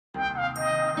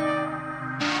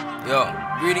Yo,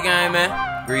 greedy gang, man.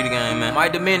 Greedy gang, man.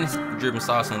 Mike the Menace. Dripping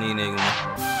sauce on these niggas, man.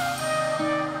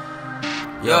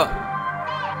 Yo,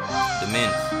 the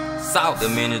Menace. Sauce. The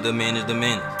Menace, the Menace, the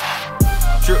Menace.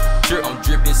 Drip, I'm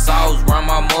dripping sauce round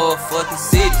my motherfucking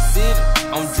city.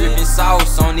 I'm dripping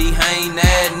sauce on these hang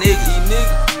ass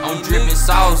niggas. I'm dripping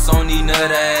sauce on these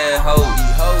nut ass hoes.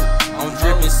 I'm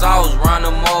dripping sauce round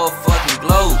the motherfucking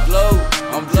globe.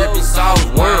 I'm dripping sauce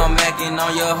when I'm macking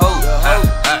on your hoe.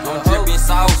 I'm dripping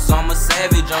sauce, I'm a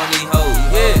savage on these hoes.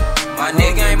 Yeah, my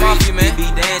nigga ain't mafia, man. Be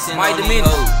dancing on these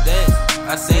hoes.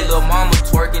 I seen lil' mama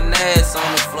twerking ass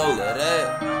on the floor.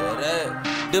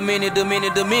 The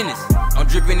Menace. I'm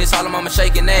dripping this all, I'ma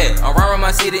shaking ass. I'm round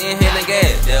my city inhaling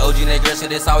gas. That OG that girl shit,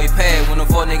 that's all we pad. When the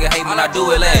fuck nigga hate me, I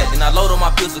do it last. Then I load on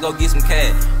my pistol, go get some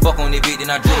cash. Fuck on that beat,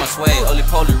 then I drill my swag. Only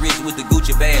polar rich with the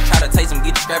Gucci bag. Try to taste him,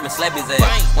 get the strap and slap his ass.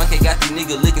 1K got these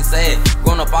niggas licking sad.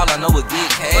 Grown up, all I know is get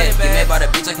cash. Get mad by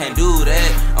the bitch, I can't do that.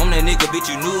 I'm that nigga,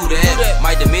 bitch, you knew that.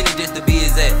 Mike the Menace just to be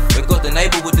his ass. Wake up the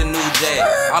neighbor with the new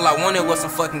jag. All I wanted was some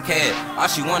fucking cash.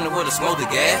 All she wanted was to smoke the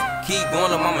gas. Keep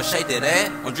going, lil' mama, shake that ass.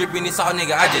 I'm dripping this all,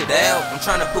 nigga, I just dab. I'm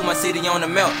trying to put my city on the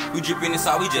melt. We dripping this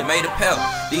all, we just made a pelt.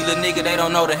 These little niggas, they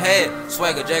don't know the head.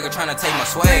 Swagger Jagger trying to take my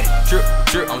swag. Drip,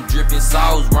 I'm dripping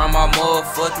sauce round my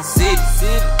motherfucking city.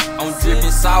 I'm dripping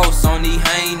sauce on these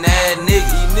hang ass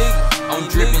niggas. I'm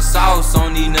dripping sauce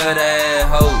on these nut ass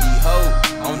hoes.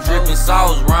 I'm dripping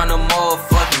sauce round the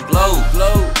motherfucking globe.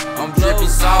 I'm dripping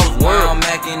sauce when I'm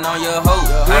macking on your hoe.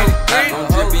 I'm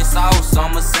dripping sauce,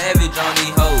 I'm a savage on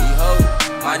these hoes.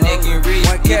 My nigga rich,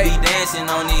 he be dancing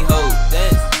on these hoes.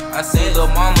 I seen lil'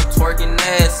 mama twerking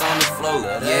ass on the floor.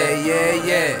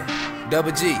 Yeah.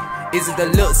 Double G. Is it the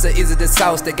looks or is it the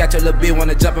sauce that got your little bitch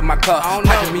wanna jump in my car?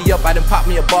 Hyping me up, I done pop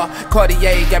me a bar.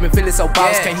 Cartier got me feeling so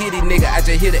boss. Can't hear these niggas, I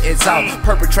just hear the exhaust.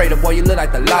 Perpetrator, boy, you look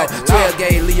like the law. 12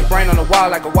 gauge, leave your brain on the wall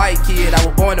like a white kid. I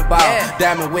was born to ball.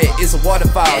 Diamond wet, it's a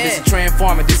waterfall. This a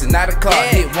transformer, this is not a car.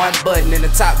 Hit one button and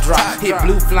the top drop. Hit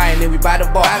blue flame, then we by the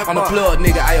bar. On the plug,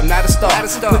 nigga, I am not a star.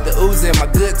 Put the ooze in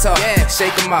my good talk.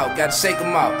 Shake them out, gotta shake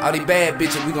them out. All these bad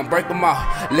bitches, we gon' break them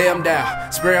off. Lay them down,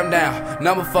 spray them down.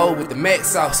 Number 4 with the mac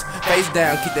sauce. Face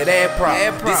down, keep that ass prop.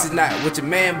 This is not what your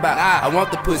man bout. I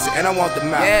want the pussy and I want the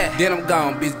mouth. Then I'm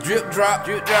gone, bitch. Drip, drop.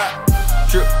 Drip,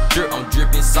 I'm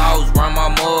dripping sauce round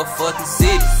my motherfucking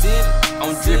city.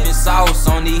 I'm dripping sauce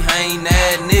on these hang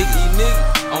ass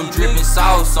niggas. I'm dripping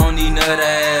sauce on these nut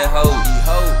ass hoes.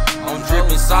 I'm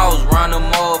dripping sauce round the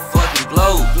motherfucking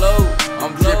globe.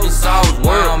 I'm dripping sauce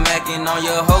when I'm macking on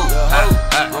your hoe.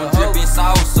 I'm dripping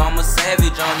sauce, I'm a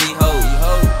savage on these hoes.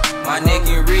 My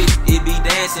nigga rich, he be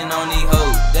dancing on these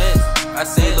hoes. I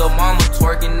seen lil' mama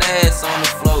twerking ass on the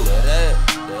floor.